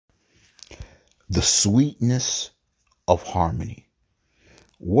The sweetness of harmony.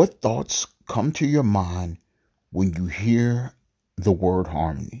 What thoughts come to your mind when you hear the word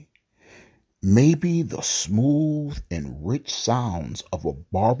harmony? Maybe the smooth and rich sounds of a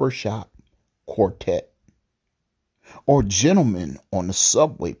barbershop quartet, or gentlemen on the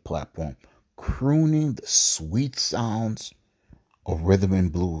subway platform crooning the sweet sounds of rhythm and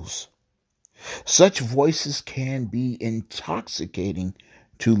blues. Such voices can be intoxicating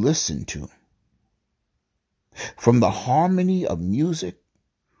to listen to. From the harmony of music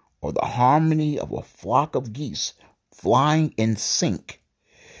or the harmony of a flock of geese flying in sync,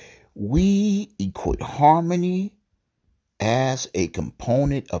 we equate harmony as a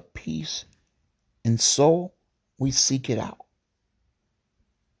component of peace, and so we seek it out.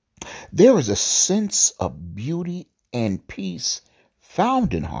 There is a sense of beauty and peace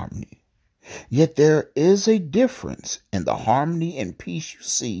found in harmony, yet there is a difference in the harmony and peace you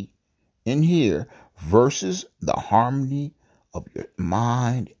see in here versus the harmony of your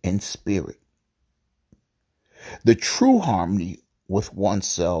mind and spirit. The true harmony with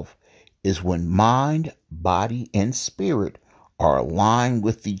oneself is when mind, body, and spirit are aligned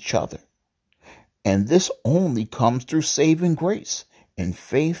with each other. And this only comes through saving grace and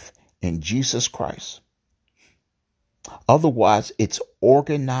faith in Jesus Christ. Otherwise, it's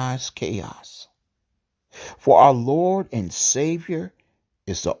organized chaos. For our Lord and Savior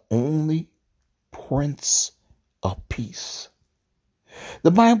is the only Prince of Peace.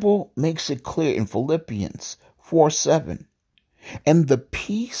 The Bible makes it clear in Philippians 4:7, and the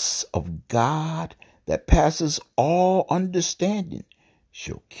peace of God that passes all understanding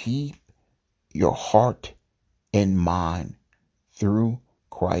shall keep your heart and mind through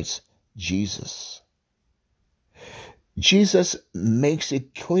Christ Jesus. Jesus makes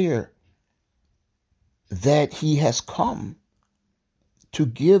it clear that he has come to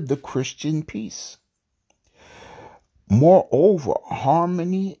give the Christian peace. Moreover,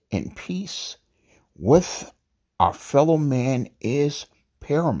 harmony and peace with our fellow man is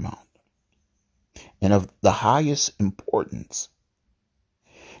paramount and of the highest importance.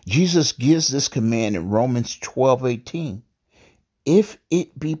 Jesus gives this command in Romans 12:18. If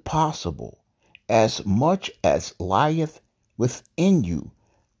it be possible, as much as lieth within you,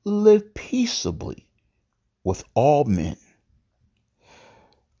 live peaceably with all men.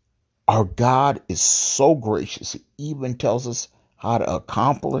 Our God is so gracious, he even tells us how to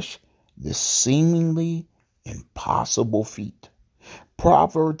accomplish this seemingly impossible feat.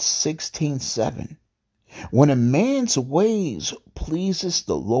 Proverbs 16:7. When a man's ways pleases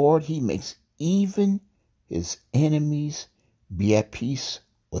the Lord, he makes even his enemies be at peace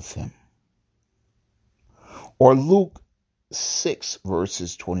with him. Or Luke 6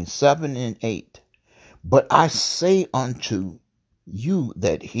 verses 27 and 8. But I say unto you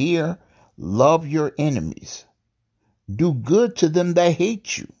that hear, love your enemies. Do good to them that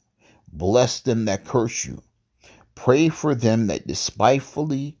hate you. Bless them that curse you. Pray for them that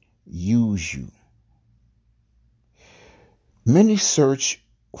despitefully use you. Many search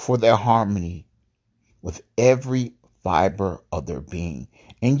for their harmony with every fiber of their being,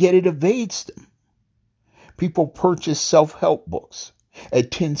 and yet it evades them. People purchase self-help books,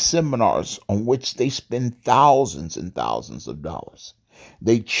 attend seminars on which they spend thousands and thousands of dollars.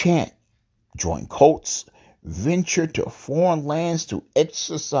 They chant, join cults, venture to foreign lands to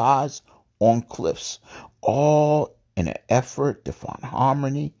exercise on cliffs, all in an effort to find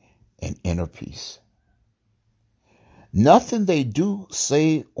harmony and inner peace. Nothing they do,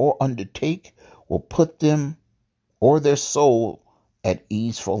 say, or undertake will put them or their soul at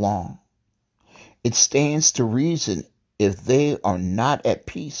ease for long. It stands to reason if they are not at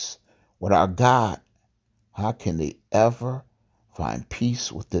peace with our God, how can they ever find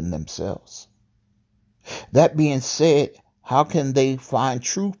peace within themselves? That being said, how can they find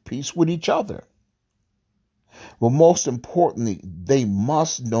true peace with each other? Well, most importantly, they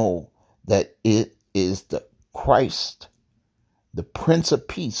must know that it is the Christ, the Prince of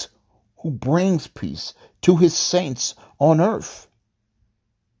Peace, who brings peace to his saints on earth.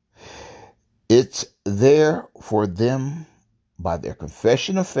 It's there for them by their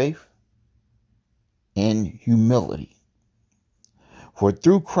confession of faith and humility. For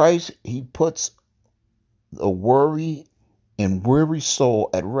through Christ, he puts the worry and weary soul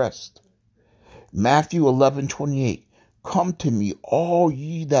at rest. Matthew 11:28. Come to me, all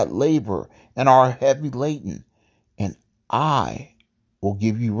ye that labor and are heavy laden, and I will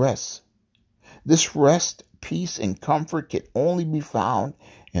give you rest. This rest, peace, and comfort can only be found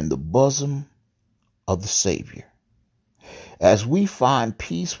in the bosom of the Savior. As we find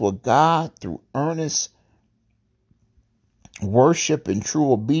peace with God through earnest worship and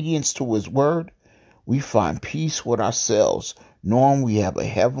true obedience to his word, we find peace with ourselves, knowing we have a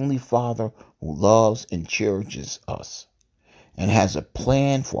Heavenly Father who loves and cherishes us and has a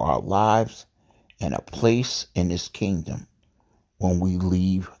plan for our lives and a place in His kingdom when we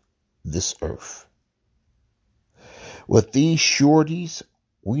leave this earth. With these sureties,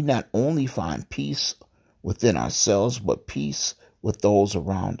 we not only find peace within ourselves, but peace with those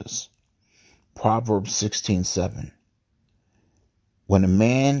around us. Proverbs 16:7. When a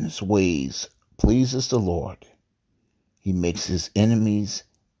man's ways pleases the Lord, He makes his enemies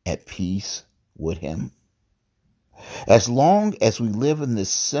at peace with him. As long as we live in this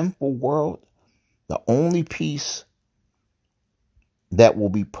simple world, the only peace that will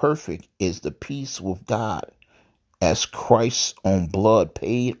be perfect is the peace with God, as Christ's own blood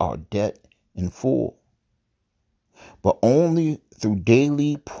paid our debt in full. But only through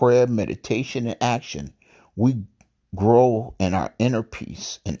daily prayer, meditation, and action we grow in our inner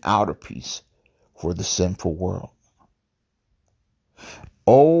peace and outer peace for the sinful world.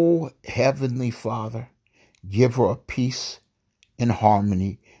 O Heavenly Father, giver of peace and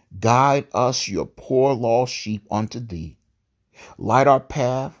harmony, guide us, your poor lost sheep, unto Thee. Light our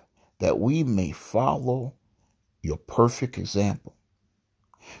path that we may follow your perfect example.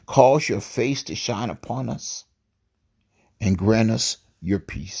 Cause your face to shine upon us and grant us your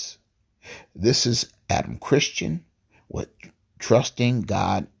peace. This is Adam Christian with Trusting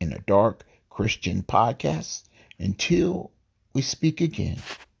God in a Dark Christian podcast. Until we speak again,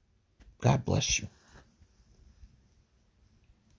 God bless you.